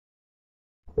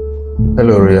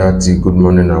Hello reality, good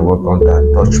morning and welcome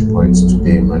to Touch Points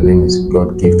today. My name is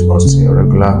God Gift Austin, your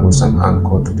regular host and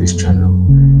anchor to this channel.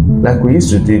 Like we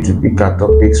used to do to pick our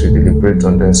topics, we deliberate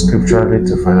on them scripturally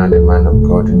to find out the mind of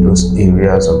God in those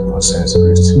areas of concerns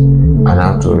raised and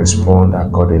how to respond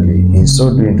accordingly. In so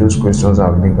doing, those questions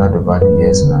have lingered over the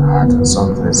years in our heart and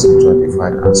sometimes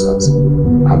simplified answers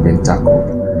have been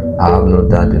tackled. I have no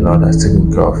doubt the Lord has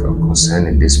taken care of your concern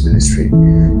in this ministry.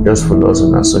 Just follow us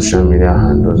on our social media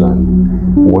handles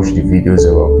and watch the videos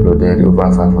that were uploaded, over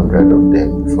 500 of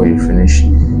them. Before you finish,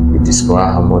 you discover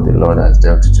how much the Lord has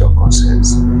dealt with your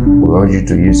concerns. We urge you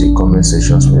to use the comment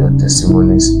sections for your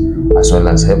testimonies, as well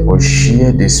as help us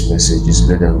share these messages,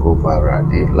 let them go viral.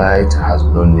 The light has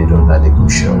no need under the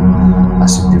bushel.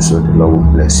 As you do so, the Lord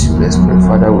will bless you. Let's pray.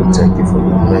 Father, we thank you for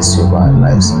your mercy over our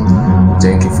lives. We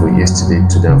thank you for yesterday,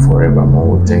 today, and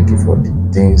forevermore. We thank you for the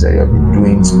things that you have been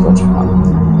doing thus far.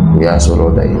 We ask, O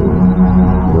Lord, that you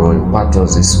will impart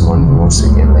us this morning once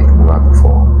again like never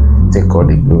before. Take all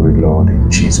the glory, Lord, in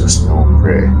Jesus' name we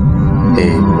pray.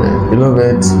 Amen.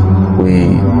 Beloved,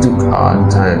 we took our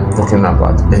time talking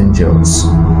about angels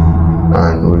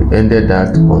and we ended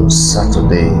that on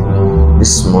Saturday.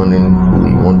 This morning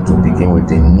we want to begin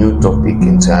with a new topic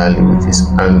entirely, which is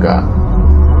anger.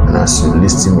 And as you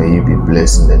listen, may you be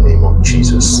blessed in the name of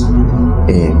Jesus.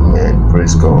 Amen.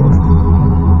 Praise God.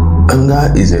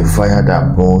 Anger is a fire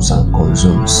that burns and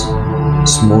consumes,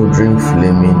 smoldering,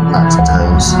 flaming at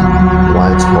times.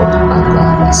 White hot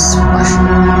anger is passion.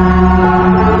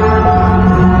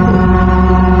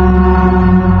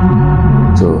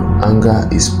 So anger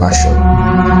is passion.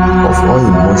 Of all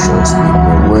emotions, it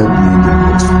may well be the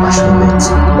most passionate,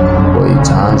 but it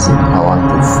has the power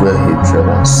to fuel hatred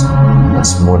and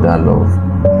smother love.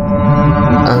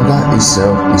 Anger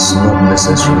itself is not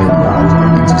necessarily bad,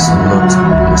 it is not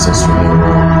necessarily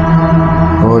wrong.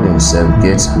 God himself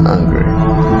gets angry.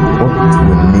 What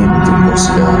we need to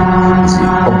consider is the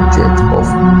object of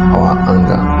our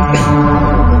anger,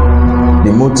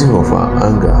 the motive of our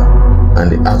anger,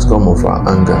 and the outcome of our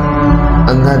anger.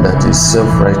 Anger that is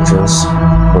self-righteous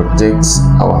protects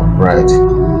our pride,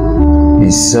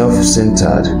 is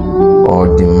self-centered,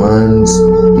 or demands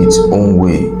its own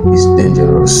way is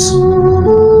dangerous.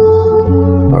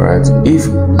 Alright, if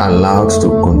allowed to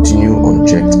continue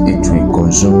unchecked, it will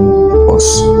consume us.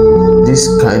 This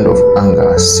kind of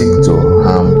anger seeks to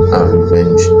harm and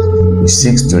revenge. It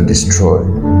seeks to destroy,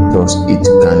 thus it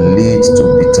can lead to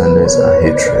bitterness and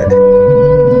hatred.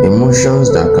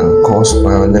 Emotions that can cause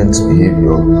violent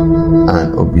behavior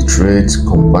and obliterate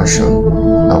compassion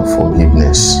and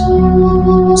forgiveness.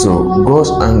 So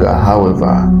God's anger,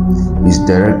 however, is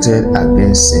directed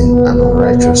against sin and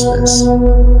unrighteousness.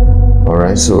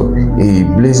 Alright, so he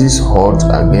blazes hot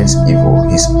against evil.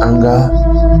 His anger,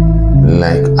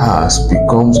 like ours,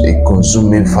 becomes a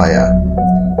consuming fire,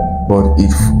 but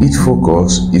its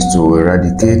focus is to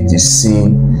eradicate the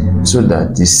sin so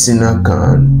that the sinner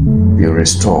can be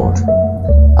restored.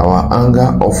 Our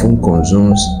anger often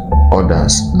consumes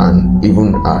others and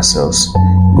even ourselves.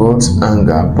 God's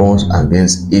anger burns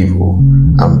against evil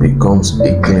and becomes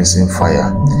a cleansing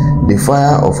fire. The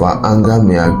fire of our anger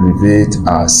may aggravate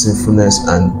our sinfulness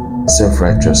and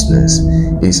self-righteousness.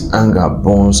 His anger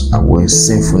burns away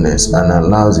sinfulness and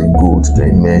allows the good to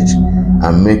emerge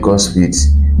and make us fit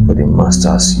for the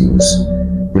master's use.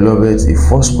 Beloved, the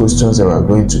first questions that we are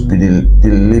going to be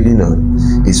leading on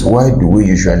is, why do we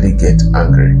usually get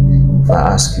angry? If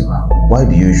I ask you, why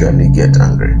do you usually get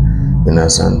angry? You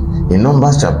understand? In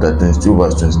Numbers chapter 22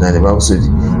 verse 29, the Bible said,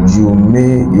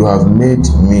 you have made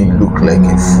me look like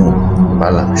a fool,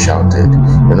 Balaam shouted.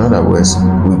 In other words,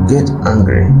 we get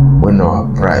angry when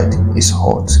our pride is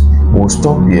hot. We'll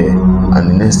stop here, and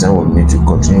the next time we'll meet to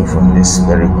continue from these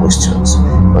very questions.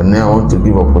 But now I want to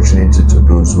give opportunity to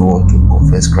those who want to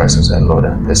confess Christ as their Lord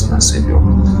and personal Savior,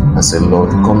 and say,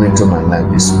 Lord, come into my life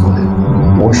this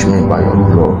morning. Wash me by your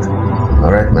blood.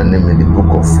 I write my name in the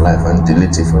book of life and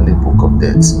delete it from the book of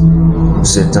death.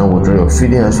 Satan, withdraw your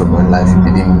feeding hands from my life. You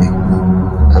didn't make me,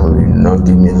 and will not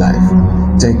give me life.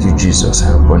 Thank you, Jesus.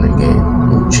 I am born again.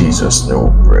 In Jesus'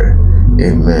 name we pray.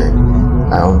 Amen.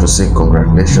 I want to say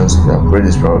congratulations if you have prayed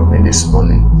this prayer with me this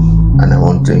morning, and I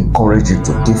want to encourage you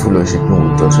to keep fellowshipping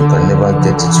with us. You can never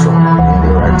get it wrong in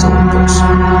the right thing with us.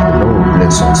 The Lord will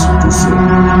bless us to do so.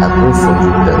 I pray for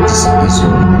you that this is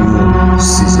your new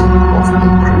season of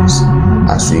increase.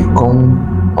 As we come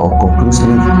or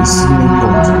conclusively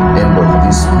come to the end of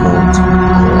this month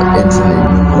and we are entering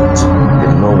a new month, the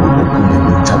Lord will open a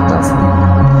new chapter for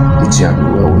you. It shall be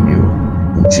well with you.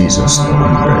 In Jesus' name we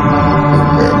pray.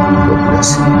 Amen. God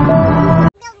bless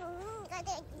you.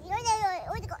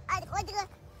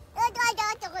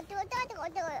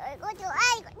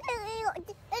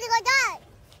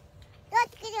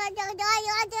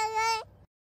 Bye.